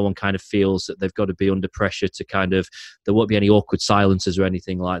 no one kind of feels that they've got to be under pressure to there won't be any awkward silences or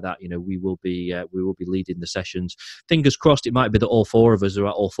anything like that. We will be leading the sessions. Fingers crossed, it might be that all four of us are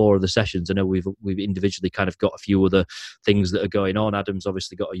at all four of the sessions. I know we've individually kind of got a few other things that are going on. Adam's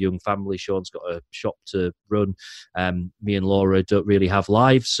obviously got a young family. Sean's got a shop to run. Me and Laura don't really have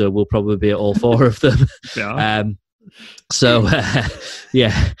lives, so we'll probably be at all four of them. Yeah. So we'll kind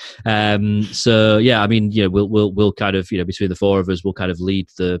of, between the four of us, we'll kind of lead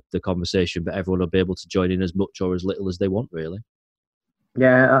the conversation, but everyone will be able to join in as much or as little as they want, really.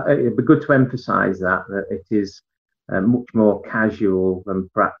 Yeah, it'd be good to emphasise that it is much more casual than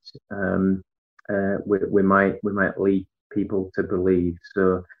perhaps we might lead people to believe.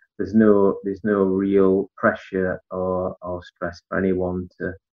 So there's no real pressure or stress for anyone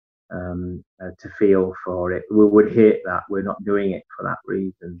to feel for it. We would hate that. We're not doing it for that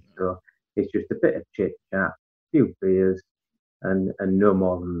reason. So it's just a bit of chit chat, a few beers, and no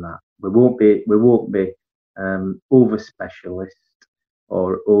more than that. We won't be over specialist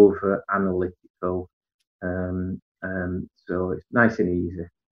or over analytical. So it's nice and easy.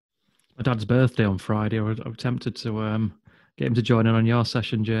 My dad's birthday on Friday. I'm tempted to get him to join in on your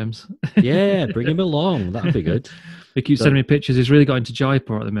session, James. Yeah, bring him along. That'd be good. He keeps sending me pictures. He's really got into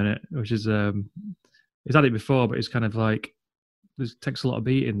Jaipur at the minute, which is he's had it before, but he's kind of like, this takes a lot of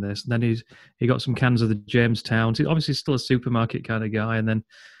beating this. And then he got some cans of the Jamestown. He's obviously still a supermarket kind of guy. And then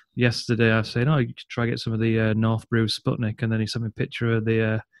yesterday I was saying, you could try get some of the North Brew Sputnik, and then he sent me a picture of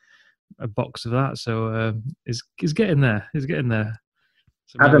a box of that. So he's getting there. He's getting there.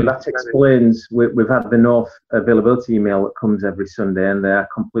 So Adam, that explains we've had the North availability email that comes every Sunday, and they're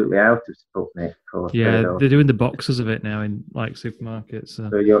completely out of Sputnik. Yeah, they're doing the boxes of it now in like supermarkets.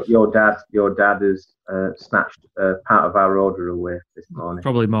 So your dad has snatched part of our order away this morning.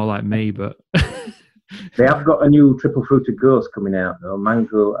 Probably more like me, but they have got a new triple fruited ghost coming out though,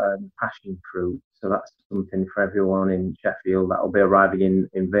 mango and passion fruit. So that's something for everyone in Sheffield. That'll be arriving in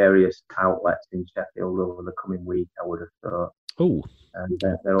various outlets in Sheffield over the coming week, I would have thought. Oh. And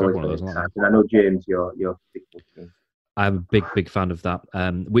they're always really excited. I know, James, you're particularly keen. I'm a big fan of that,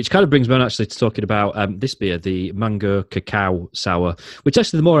 which kind of brings me on actually to talking about this beer, the Mango Cacao Sour, which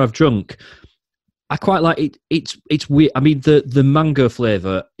actually the more I've drunk, I quite like it. It's weird. I mean, the mango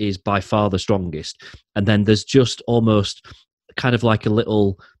flavour is by far the strongest, and then there's just almost kind of like a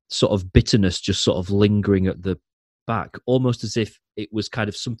little sort of bitterness just sort of lingering at the back, almost as if it was kind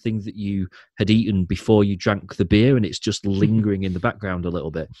of something that you had eaten before you drank the beer, and it's just lingering in the background a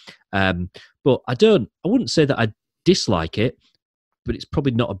little bit. But I wouldn't say that I dislike it, but it's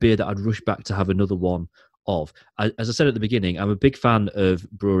probably not a beer that I'd rush back to have another one of. As I said at the beginning, I'm a big fan of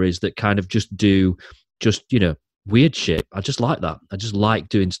breweries that kind of just do weird shit. I just like that. I just like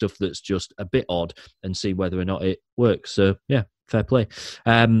doing stuff that's just a bit odd and see whether or not it works. So yeah, fair play.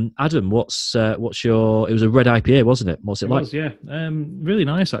 Adam, what's your? It was a red IPA, wasn't it? What's it like? Was, yeah, really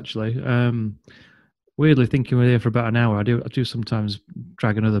nice actually. Weirdly, thinking we're here for about an hour, I do sometimes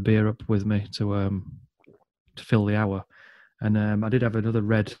drag another beer up with me to fill the hour, and I did have another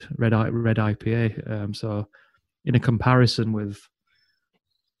red IPA. So in a comparison with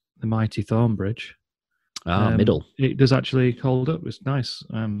the mighty Thornbridge. Middle. It does actually hold up. It's nice.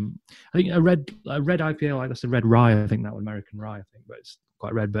 I think a red IPA, like that's a red rye. I think that was American rye. I think, but it's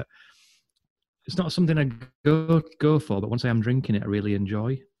quite red. But it's not something I go for. But once I am drinking it, I really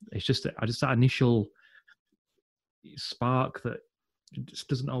enjoy. It's just that initial spark that just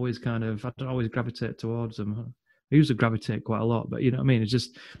doesn't always I don't always gravitate towards them. I usually gravitate quite a lot, but you know what I mean. It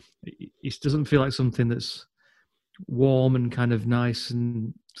doesn't feel like something that's warm and kind of nice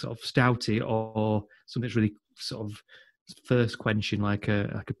and sort of stouty, or something that's really sort of thirst quenching like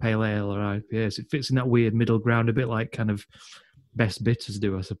a pale ale or IPA. So it fits in that weird middle ground, a bit like kind of best bitters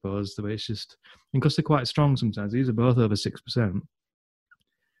do, I suppose. The way it's just, and because they're quite strong sometimes, these are both over 6%.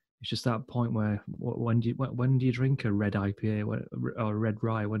 It's just that point where when do you drink a red IPA or a red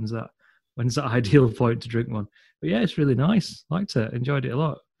rye? When's that ideal point to drink one? But yeah, it's really nice. Liked it, enjoyed it a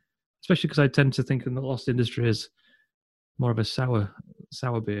lot. Especially because I tend to think in the Lost Industry is more of a sour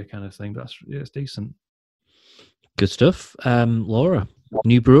beer kind of thing. But it's decent. Good stuff. Laura,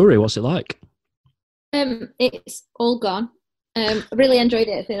 new brewery, what's it like? It's all gone. Really enjoyed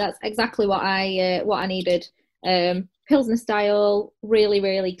it. I think that's exactly what I needed. Pilsner style, really,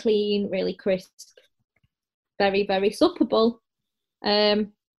 really clean, really crisp, very, very suppable.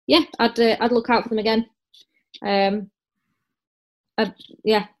 Yeah, I'd look out for them again.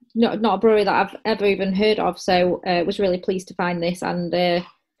 Not a brewery that I've ever even heard of, so was really pleased to find this, and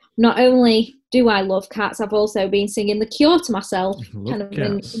not only do I love cats, I've also been singing The Cure to myself, Love kind of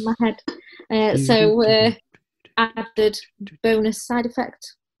cats. in my head. So added bonus side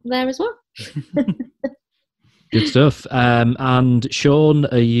effect there as well. Good stuff. And Sean,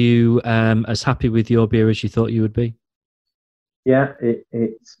 are you as happy with your beer as you thought you would be? Yeah,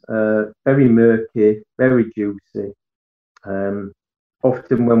 it's very murky, very juicy.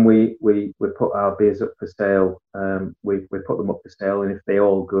 Often when we put our beers up for sale, we put them up for sale, and if they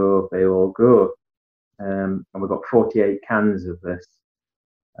all go, they all go. And we've got 48 cans of this.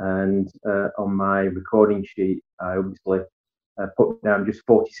 And on my recording sheet, I obviously put down just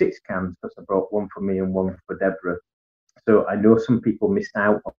 46 cans because I brought one for me and one for Deborah. So I know some people missed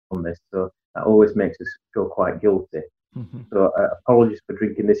out on this, so that always makes us feel quite guilty. Mhm. So apologies for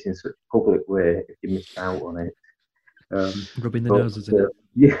drinking this in such a public way if you missed out on it. Rubbing the noses in it.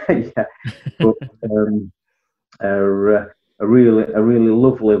 Yeah. But a really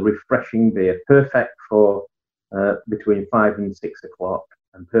lovely, refreshing beer, perfect for between 5 and 6 o'clock,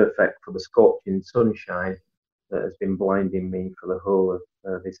 and perfect for the scorching sunshine that has been blinding me for the whole of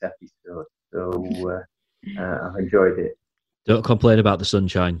this episode. So I've enjoyed it. Don't complain about the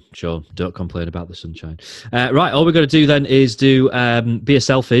sunshine, Sean. Don't complain about the sunshine. Right, all we're going to do then is do beer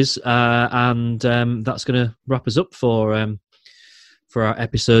selfies, and that's going to wrap us up for our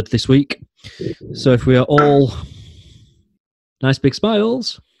episode this week. So if we are all nice big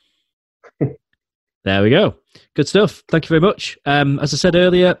smiles, there we go. Good stuff. Thank you very much. As I said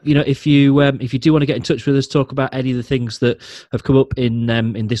earlier, if you do want to get in touch with us, talk about any of the things that have come up in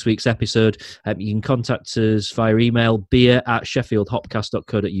this week's episode, you can contact us via email,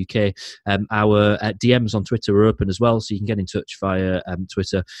 beer@sheffieldhopcast.co.uk. Our DMs on Twitter are open as well, so you can get in touch via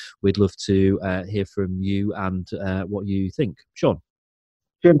Twitter. We'd love to hear from you and what you think. Sean?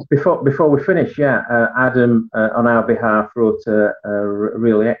 James, before we finish, Adam on our behalf wrote a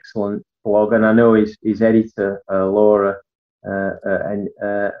really excellent blog, and I know his editor Laura and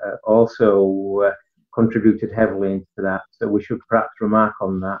also contributed heavily into that. So we should perhaps remark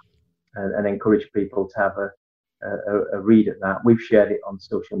on that and encourage people to have a read at that. We've shared it on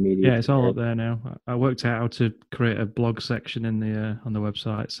social media. Yeah, it's all up there now. I worked out how to create a blog section in the on the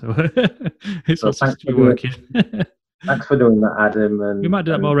website, so it's all seems to be working. Thanks for doing that, Adam. And we might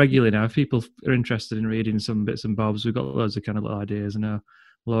do that more regularly now. If people are interested in reading some bits and bobs, we've got loads of kind of little ideas. I know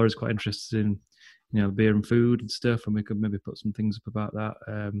Laura's quite interested in, beer and food and stuff, and we could maybe put some things up about that.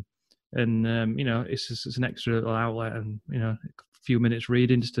 It's an extra little outlet, and a few minutes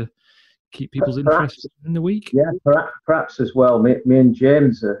reading just to keep people's interest in the week. Yeah, perhaps as well. Me and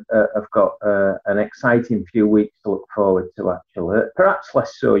James have got an exciting few weeks to look forward to. Actually, perhaps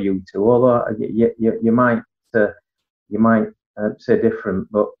less so you two, although you might. You might say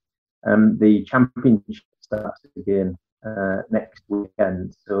different, but the championship starts again next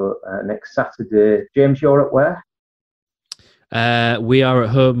weekend. So next Saturday, James, you're at where? We are at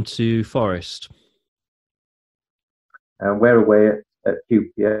home to Forest. We're away at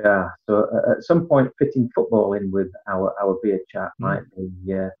QPR. So at some point, fitting football in with our beer chat might be.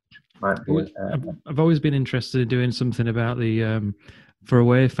 I've always been interested in doing something about the. For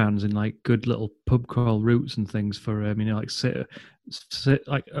away fans in like good little pub crawl routes and things for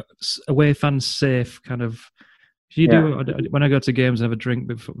away fans safe kind of. When I go to games and have a drink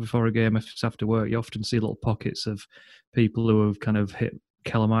before a game, if it's after work, you often see little pockets of people who have kind of hit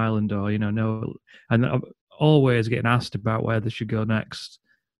Kellam Island or and I'm always getting asked about where they should go next.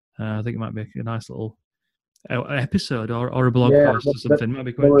 I think it might be a nice little episode or a blog post or something. Might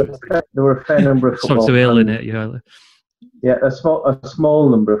be quite interesting. There were a fair number of football talk to Ill in it, Yeah, a small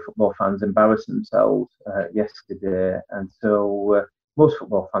number of football fans embarrassed themselves yesterday, and so most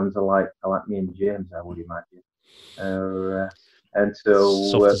football fans are like me and James, I would imagine. And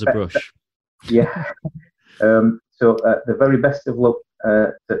so soft as a brush. Yeah. So the very best of luck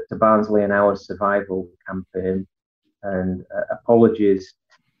to Barnsley and our survival campaign, and apologies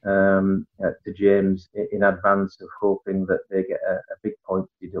to James in advance of hoping that they get a big point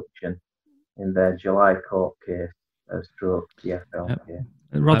deduction in their July court case. Stroke EFL. Yeah.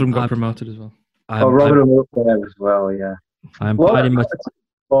 Rotherham got promoted as well. Rotherham up there as well. Yeah. I'm Laura,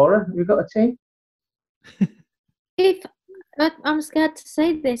 you got a team? I'm scared to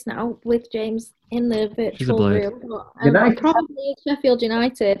say this now with James in the virtual room, but probably Sheffield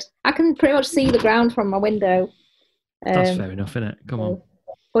United. I can pretty much see the ground from my window. That's fair enough, isn't it? Come on.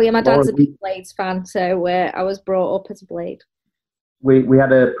 Well, yeah, my dad's a big Blades fan, so I was brought up as a Blade. We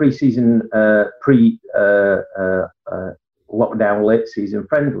had a pre-season, lockdown late season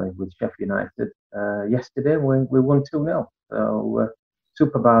friendly with Sheffield United yesterday. We won 2-0. So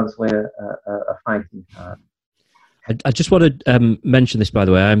Super Barnsley are fighting hard. I just want to mention this, by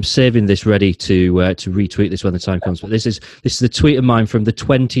the way. I'm saving this ready to retweet this when the time comes. But this is a tweet of mine from the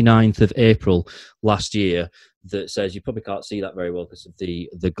 29th of April last year that says, you probably can't see that very well because of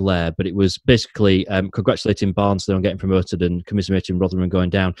the glare, but it was basically congratulating Barnsley on getting promoted and commiserating Rotherham going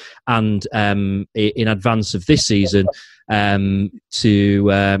down, and in advance of this season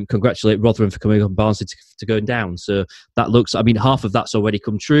to congratulate Rotherham for coming up and Barnsley to going down. So that looks, I mean, half of that's already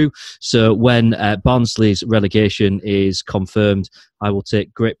come true. So when Barnsley's relegation is confirmed, I will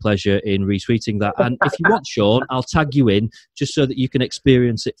take great pleasure in retweeting that. And if you want, Sean, I'll tag you in just so that you can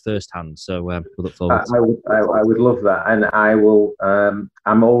experience it firsthand. So we'll look forward to it. I would love that. And I will,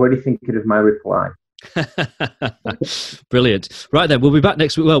 I'm already thinking of my reply. Brilliant. Right then, we'll be back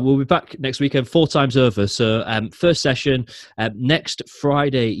next week. Well, we'll be back next weekend 4 times over. So first session next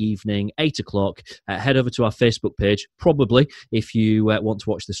Friday evening, 8:00. Head over to our Facebook page, probably, if you want to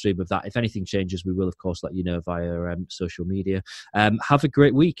watch the stream of that. If anything changes, we will of course let you know via social media. Have a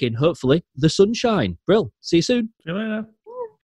great week in hopefully the sunshine. Brill. See you soon. See you later.